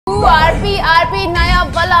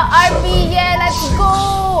wala RP, yeah, let's go.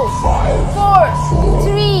 4,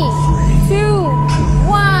 3, 2,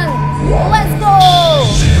 1, let's go.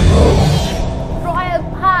 Royal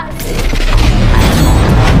Pass.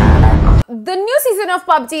 The new season of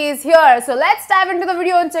PUBG is here, so let's dive into the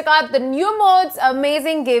video and check out the new modes,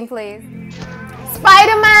 amazing gameplays.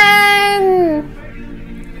 Spider-Man!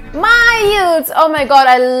 Miles! Oh my god,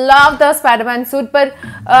 I love the Spider-Man suit, but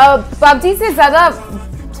PUBG से ज़्यादा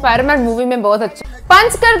Spider-Man movie में बहुत अच्छा.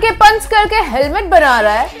 पंच करके helmet बना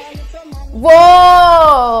रहा है.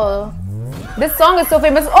 Whoa! This song is so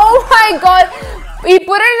famous. Oh my god! He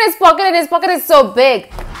put it in his pocket and his pocket is so big.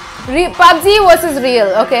 PUBG versus real,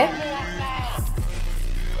 okay?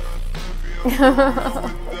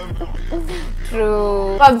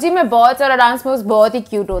 True. PUBG में बहुत सारा डांस मूव्स बहुत ही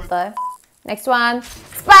क्यूट होता है. Next one,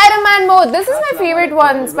 Spider-Man mode. This is my favorite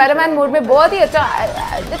one. Spider-Man mode में बहुत ही अच्छा.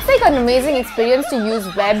 It's like an amazing experience to use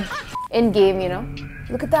web in game, you know.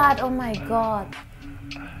 Look at that. Oh my god.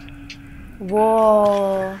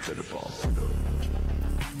 Whoa.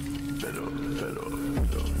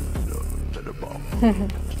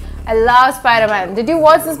 I love Spider-Man. Did you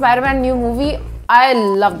watch the Spider-Man new movie? I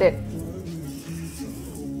loved it.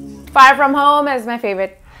 Far From Home is my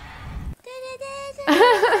favorite.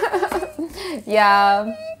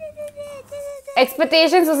 Yeah.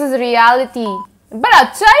 Expectations versus reality. But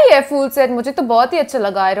अच्छा ही है full set. मुझे तो बहुत ही अच्छा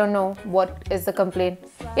लगा. I don't know what is the complaint.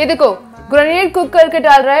 ये देखो, grenade cook करके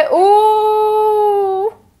डाल रहा है.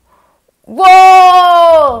 Ooh.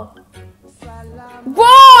 Whoa.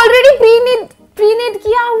 Whoa. Already pre-need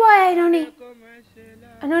किया हुआ है इन्होंने.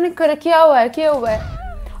 किया हुआ है.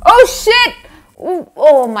 Oh shit.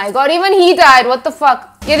 Oh my god. Even he died. What the fuck.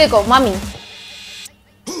 ये देखो, mummy.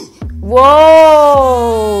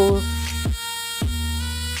 Whoa!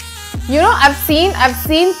 You know, I've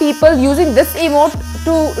seen people using this emote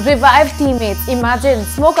to revive teammates. Imagine,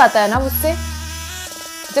 smoke आता है ना उससे.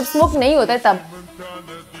 जब smoke नहीं होता है तब.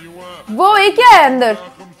 वो ये क्या है अंदर?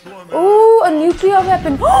 Oh, a nuclear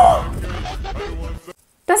weapon.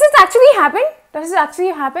 Does it actually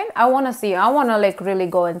happen? I wanna see. I wanna like really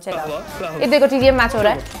go and check out. ये देखो TDM match हो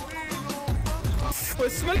रहा है.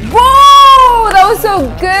 Whoa! That was so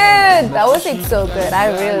good. That was like so good. I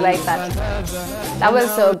really like that. That was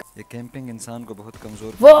so good. ये camping इंसान को बहुत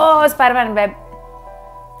कमजोर. Whoa! Spider-Man web.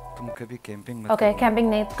 तुम कभी कैंपिंग मत. Okay, camping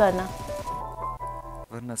नहीं करना.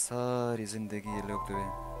 वरना सारी जिंदगी ये लोग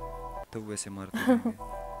तो वैसे मारते रहेंगे.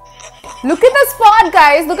 Look at the spot,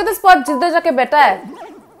 guys. Look at the spot जिधर जाके बैठा है.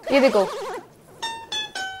 ये देखो.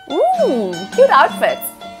 Ooh, cute outfits.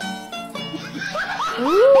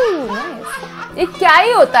 Ooh, nice. ये क्या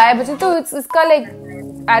ही होता है? मुझे तो इसका like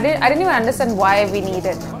I didn't even understand why we need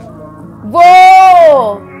it.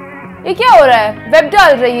 Whoa! ये क्या हो रहा है? वेब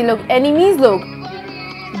डाल रहे ये लोग, enemies लोग.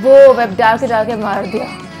 वो वेब डाल के मार दिया.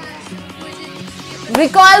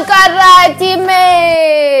 Recall कर रहा है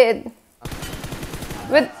teammate.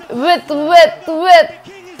 With.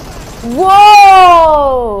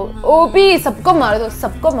 Whoa! OP, सबको मार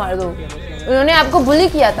दो. उन्होंने आपको बुली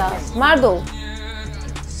किया था. मार दो.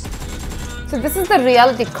 So this is the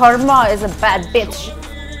reality. Karma is a bad bitch.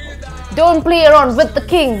 Don't play around with the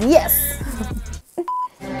king. Yes.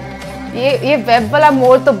 ये वेब वाला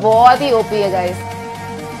मोड तो बहुत ही OP है guys.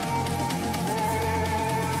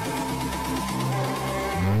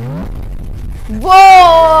 Whoa!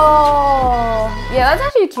 Yeah, that's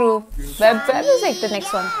actually true. Web is like the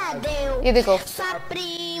next one. ये देखो.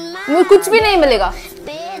 मुझे कुछ भी नहीं मिलेगा.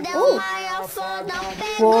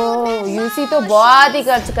 Whoa! UC तो बहुत ही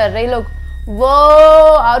खर्च कर रहे लोग. वो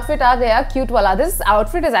आउटफिट आ गया क्यूट वाला. This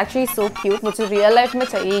outfit is actually so cute. मुझे रियल लाइफ में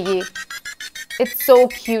चाहिए ये. It's so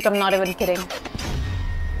cute. I am not even kidding.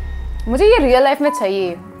 मुझे ये रियल लाइफ में चाहिए.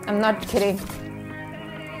 I am not kidding.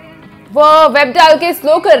 वो वेब डाल के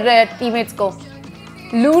स्लो कर रहे हैं टीममेट्स को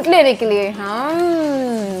लूट लेने के लिए. हाँ,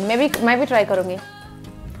 मैं भी ट्राई करूंगी.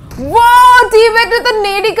 वो टीममेट ने तो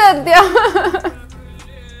नेड ही कर दिया.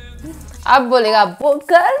 अब बोलेगा वो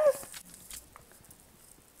कर.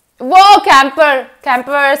 वो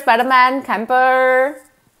कैंपर स्पाइडरमैन कैंपर.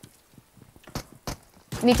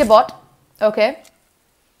 नीचे बॉट. ओके.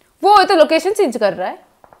 वो तो लोकेशन चेंज कर रहा है.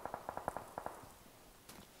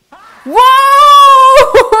 वो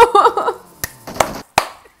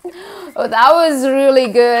oh, that was really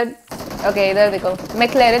good. Okay, इधर देखो.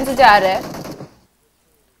 मैक्लेरन से जा रहा है.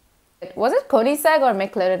 Was it Koenigsegg or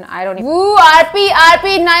McLaren? I don't know. Woo, RP,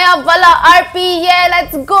 naya wala RP. Yeah,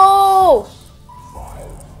 let's go.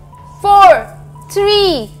 4,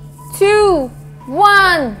 3, 2,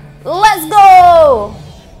 1. Let's go.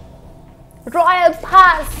 Royal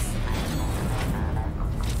Pass.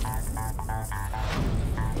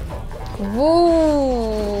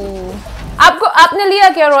 Woo. आपने लिया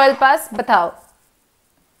क्या रॉयल पास? बताओ।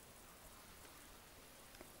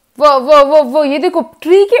 वो ये देखो,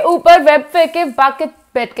 ट्री के ऊपर वेब फेंके भाग के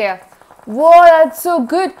बैठ गया। वो दैट्स सो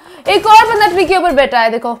गुड। एक और बंदा ट्री के ऊपर बैठा है,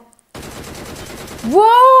 देखो। वो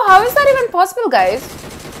how is that even possible guys?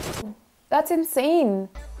 That's insane.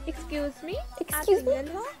 Excuse me, excuse me.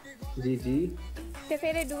 जी जी। ते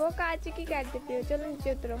फिर डुओ काच की करते पियो, चलो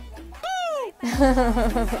नीचे उतरो।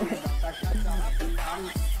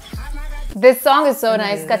 This song is so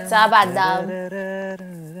nice. कच्चा बादाम।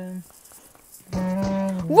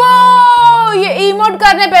 वो ये इमोट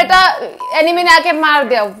करने बैठा, एनिमी ने आके मार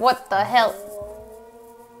दिया। What the hell?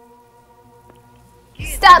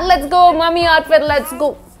 Start, let's go, mummy outfit, let's go.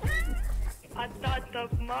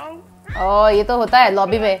 Oh, ये तो होता है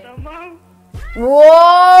लॉबी में।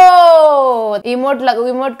 वो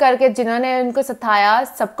इमोट करके जिन्होंने उनको सताया,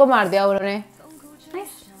 सबको मार दिया उन्होंने।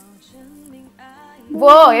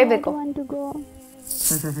 वो ये देखो,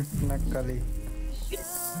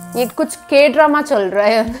 ये कुछ के ड्रामा चल रहा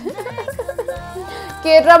है।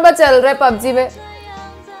 के ड्रामा चल रहा है पबजी में।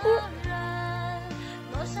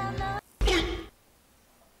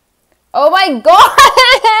 Oh my god!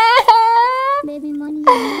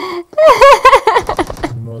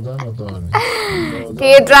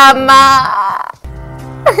 के ड्रामा।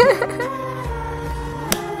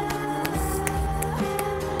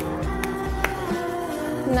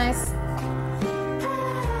 नाइस।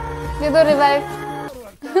 ये तो रिवाइव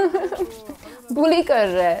बुली कर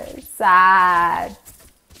रहा है। सैड।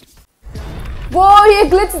 वो ये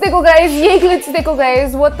ग्लिच देखो गाइस, ये ग्लिच देखो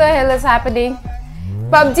guys. What the hell is happening?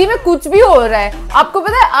 PUBG में कुछ भी हो रहा है। आपको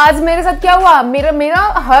पता है आज मेरे साथ क्या हुआ? मेरा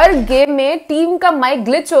हर गेम में टीम का माइक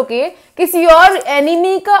ग्लिच होके किसी और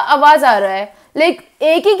एनिमी का आवाज आ रहा है। लाइक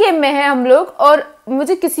एक ही गेम में है हम लोग और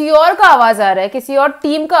मुझे किसी और का आवाज आ रहा है, किसी और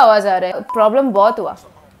टीम का आवाज आ रहा है। प्रॉब्लम बहुत हुआ।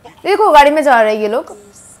 देखो गाड़ी में जा रहे हैं ये लोग।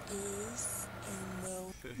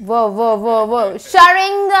 वो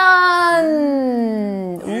शरिंगन।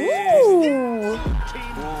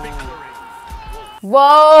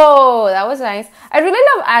 Whoa, that was nice. I really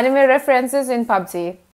love anime references in PUBG.